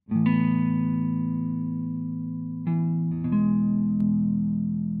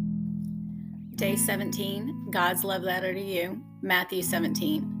Day 17, God's Love Letter to You, Matthew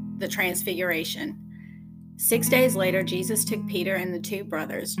 17, the Transfiguration. 6 days later, Jesus took Peter and the two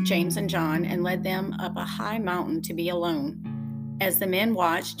brothers, James and John, and led them up a high mountain to be alone. As the men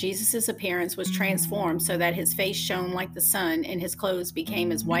watched, Jesus' appearance was transformed so that his face shone like the sun and his clothes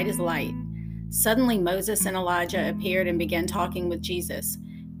became as white as light. Suddenly, Moses and Elijah appeared and began talking with Jesus.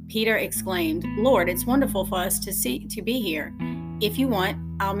 Peter exclaimed, "Lord, it's wonderful for us to be here. If you want,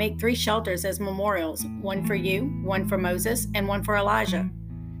 I'll make 3 shelters as memorials, one for you, one for Moses, and one for Elijah."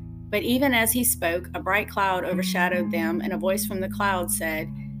 But even as he spoke, a bright cloud overshadowed them, and a voice from the cloud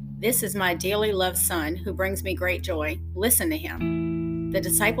said, "This is my dearly loved son, who brings me great joy. Listen to him." The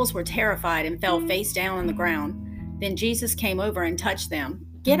disciples were terrified and fell face down on the ground. Then Jesus came over and touched them.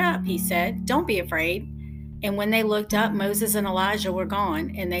 "Get up," he said. "Don't be afraid." And when they looked up, Moses and Elijah were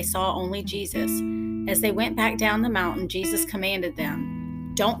gone, and they saw only Jesus. As they went back down the mountain, Jesus commanded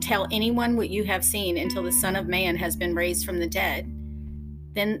them, "Don't tell anyone what you have seen until the Son of Man has been raised from the dead."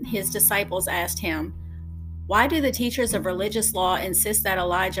 Then his disciples asked him, "Why do the teachers of religious law insist that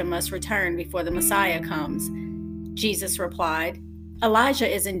Elijah must return before the Messiah comes?" Jesus replied,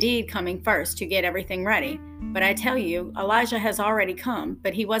 "Elijah is indeed coming first to get everything ready. But I tell you, Elijah has already come,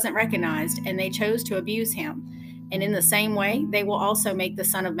 but he wasn't recognized, and they chose to abuse him. And in the same way, they will also make the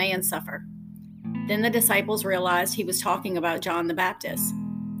Son of Man suffer." Then the disciples realized he was talking about John the Baptist.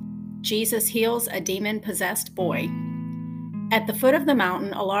 Jesus heals a demon-possessed boy. At the foot of the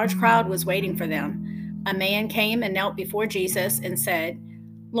mountain, a large crowd was waiting for them. A man came and knelt before Jesus and said,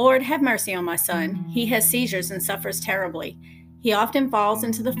 "Lord, have mercy on my son. He has seizures and suffers terribly. He often falls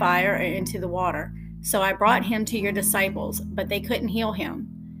into the fire or into the water. So I brought him to your disciples, but they couldn't heal him."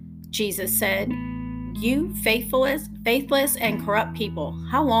 Jesus said, "You faithless and corrupt people,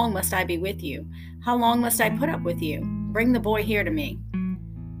 how long must I be with you? How long must I put up with you? Bring the boy here to me."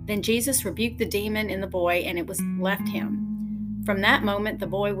 Then Jesus rebuked the demon in the boy, and it was left him. From that moment, the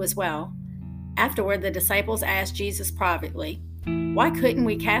boy was well. Afterward, the disciples asked Jesus privately, "Why couldn't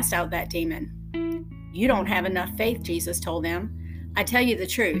we cast out that demon?" "You don't have enough faith," Jesus told them. "I tell you the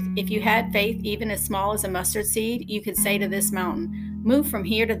truth, if you had faith even as small as a mustard seed, you could say to this mountain, 'Move from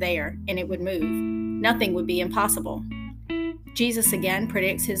here to there,' and it would move. Nothing would be impossible." Jesus again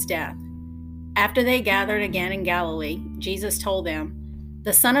predicts his death. After they gathered again in Galilee, Jesus told them,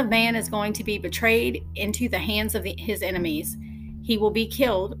 "The Son of Man is going to be betrayed into the hands of his enemies. He will be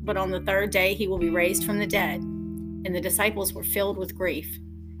killed, but on the 3rd day he will be raised from the dead." And the disciples were filled with grief.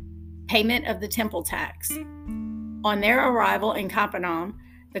 Payment of the temple tax. On their arrival in Capernaum,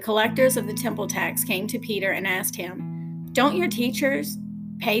 the collectors of the temple tax came to Peter and asked him, "Don't your teachers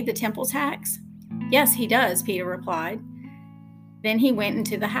pay the temple tax?" "Yes, he does," Peter replied. Then he went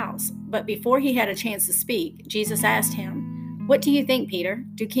into the house. But before he had a chance to speak, Jesus asked him, "What do you think, Peter?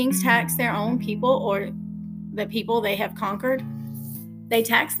 Do kings tax their own people or the people they have conquered?" "They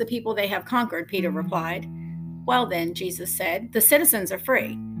tax the people they have conquered," Peter replied. "Well then," Jesus said, "the citizens are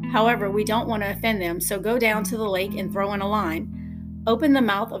free. However, we don't want to offend them, so go down to the lake and throw in a line. Open the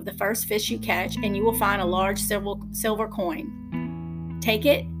mouth of the first fish you catch, and you will find a large silver coin. Take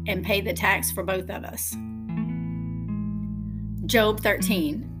it and pay the tax for both of us." Job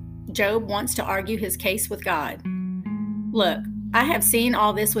 13. Job wants to argue his case with God. "Look, I have seen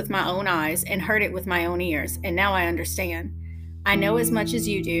all this with my own eyes and heard it with my own ears, and now I understand. I know as much as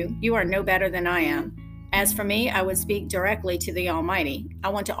you do. You are no better than I am. As for me, I would speak directly to the Almighty. I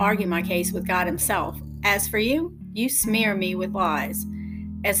want to argue my case with God himself. As for you, you smear me with lies.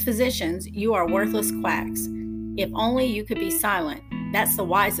 As physicians, you are worthless quacks. If only you could be silent. That's the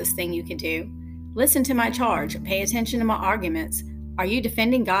wisest thing you could do. Listen to my charge. Pay attention to my arguments. Are you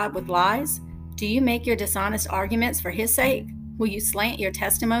defending God with lies? Do you make your dishonest arguments for his sake? Will you slant your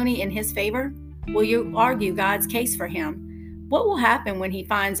testimony in his favor? Will you argue God's case for him? What will happen when he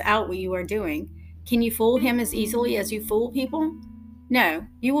finds out what you are doing? Can you fool him as easily as you fool people? No,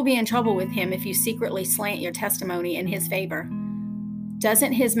 you will be in trouble with him if you secretly slant your testimony in his favor.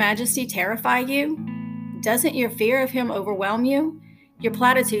 Doesn't his majesty terrify you? Doesn't your fear of him overwhelm you? Your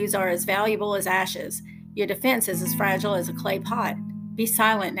platitudes are as valuable as ashes. Your defense is as fragile as a clay pot. Be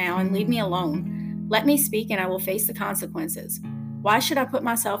silent now and leave me alone. Let me speak and I will face the consequences. Why should I put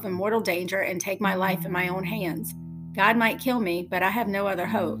myself in mortal danger and take my life in my own hands? God might kill me, but I have no other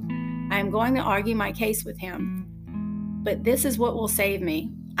hope. I am going to argue my case with him. But this is what will save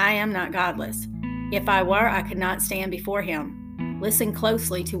me. I am not godless. If I were, I could not stand before him. Listen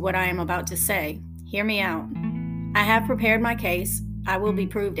closely to what I am about to say. Hear me out. I have prepared my case. I will be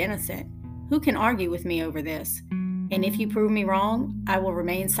proved innocent. Who can argue with me over this? And if you prove me wrong, I will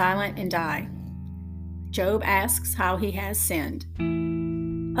remain silent and die." Job asks how he has sinned.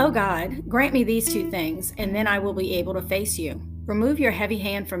 O God, grant me these two things, and then I will be able to face you. Remove your heavy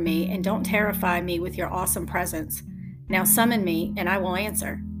hand from me, and don't terrify me with your awesome presence. Now summon me, and I will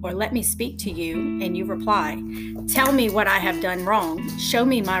answer, or let me speak to you, and you reply. Tell me what I have done wrong. Show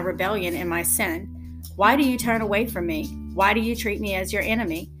me my rebellion and my sin. Why do you turn away from me? Why do you treat me as your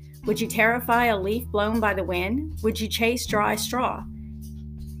enemy? Would you terrify a leaf blown by the wind? Would you chase dry straw?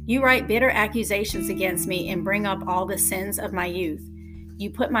 You write bitter accusations against me and bring up all the sins of my youth. You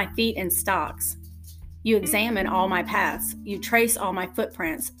put my feet in stocks. You examine all my paths. You trace all my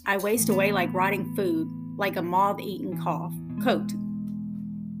footprints. I waste away like rotting food, like a moth-eaten coat.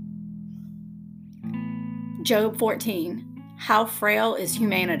 Job 14. How frail is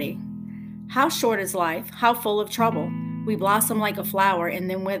humanity? How short is life? How full of trouble? We blossom like a flower and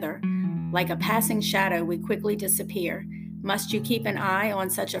then wither. Like a passing shadow, we quickly disappear. Must you keep an eye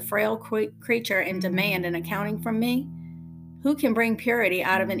on such a frail creature and demand an accounting from me? Who can bring purity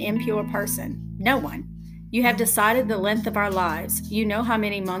out of an impure person? No one. You have decided the length of our lives. You know how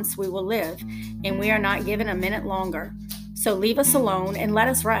many months we will live, and we are not given a minute longer. So leave us alone and let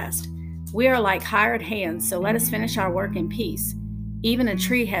us rest. We are like hired hands, so let us finish our work in peace. Even a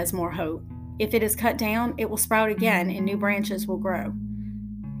tree has more hope. If it is cut down, it will sprout again, and new branches will grow.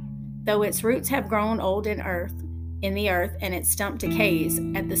 Though its roots have grown old in the earth, and its stump decays,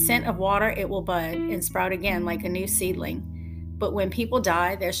 at the scent of water it will bud and sprout again like a new seedling. But when people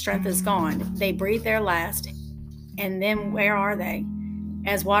die, their strength is gone. They breathe their last, and then where are they?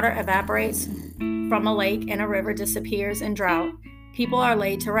 As water evaporates from a lake and a river disappears in drought, people are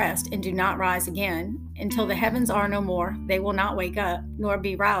laid to rest and do not rise again. Until the heavens are no more, they will not wake up, nor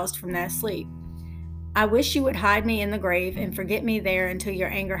be roused from their sleep. I wish you would hide me in the grave and forget me there until your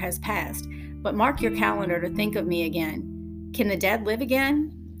anger has passed, but mark your calendar to think of me again. Can the dead live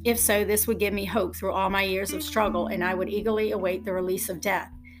again? If so, this would give me hope through all my years of struggle, and I would eagerly await the release of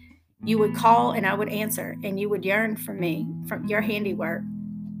death. You would call, and I would answer, and you would yearn for me, from your handiwork.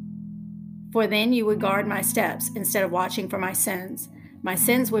 For then you would guard my steps instead of watching for my sins. My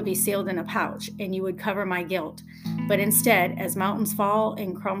sins would be sealed in a pouch, and you would cover my guilt. But instead, as mountains fall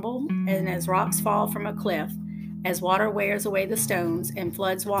and crumble, and as rocks fall from a cliff, as water wears away the stones, and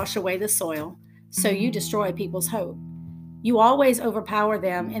floods wash away the soil, so you destroy people's hope. You always overpower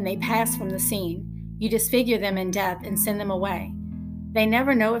them, and they pass from the scene. You disfigure them in death and send them away. They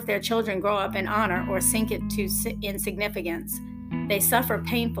never know if their children grow up in honor or sink into insignificance. They suffer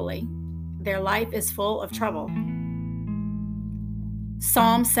painfully. Their life is full of trouble.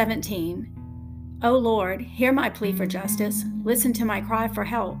 Psalm 17. O Lord, hear my plea for justice. Listen to my cry for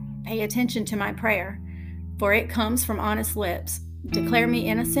help. Pay attention to my prayer, for it comes from honest lips. Declare me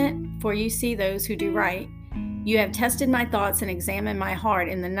innocent, for you see those who do right. You have tested my thoughts and examined my heart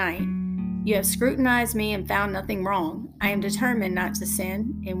in the night. You have scrutinized me and found nothing wrong. I am determined not to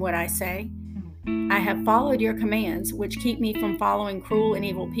sin in what I say. I have followed your commands, which keep me from following cruel and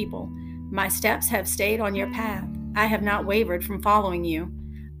evil people. My steps have stayed on your path. I have not wavered from following you.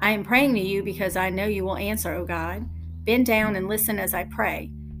 I am praying to you because I know you will answer, O God. Bend down and listen as I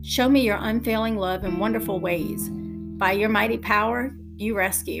pray. Show me your unfailing love and wonderful ways. By your mighty power, you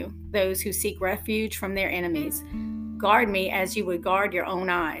rescue those who seek refuge from their enemies. Guard me as you would guard your own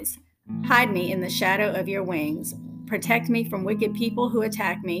eyes. Hide me in the shadow of your wings. Protect me from wicked people who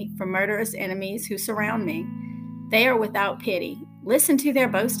attack me, from murderous enemies who surround me. They are without pity. Listen to their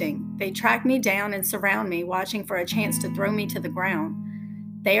boasting. They track me down and surround me, watching for a chance to throw me to the ground.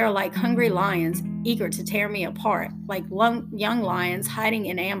 They are like hungry lions, eager to tear me apart, like young lions hiding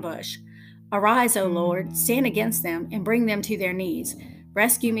in ambush. Arise, O Lord, stand against them and bring them to their knees.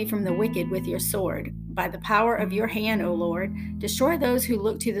 Rescue me from the wicked with your sword. By the power of your hand, O Lord, destroy those who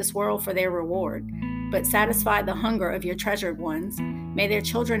look to this world for their reward, but satisfy the hunger of your treasured ones. May their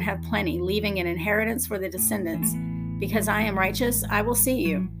children have plenty, leaving an inheritance for the descendants. Because I am righteous, I will see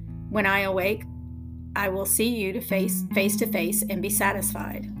you. When I awake, I will see you face to face and be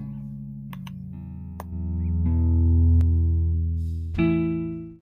satisfied.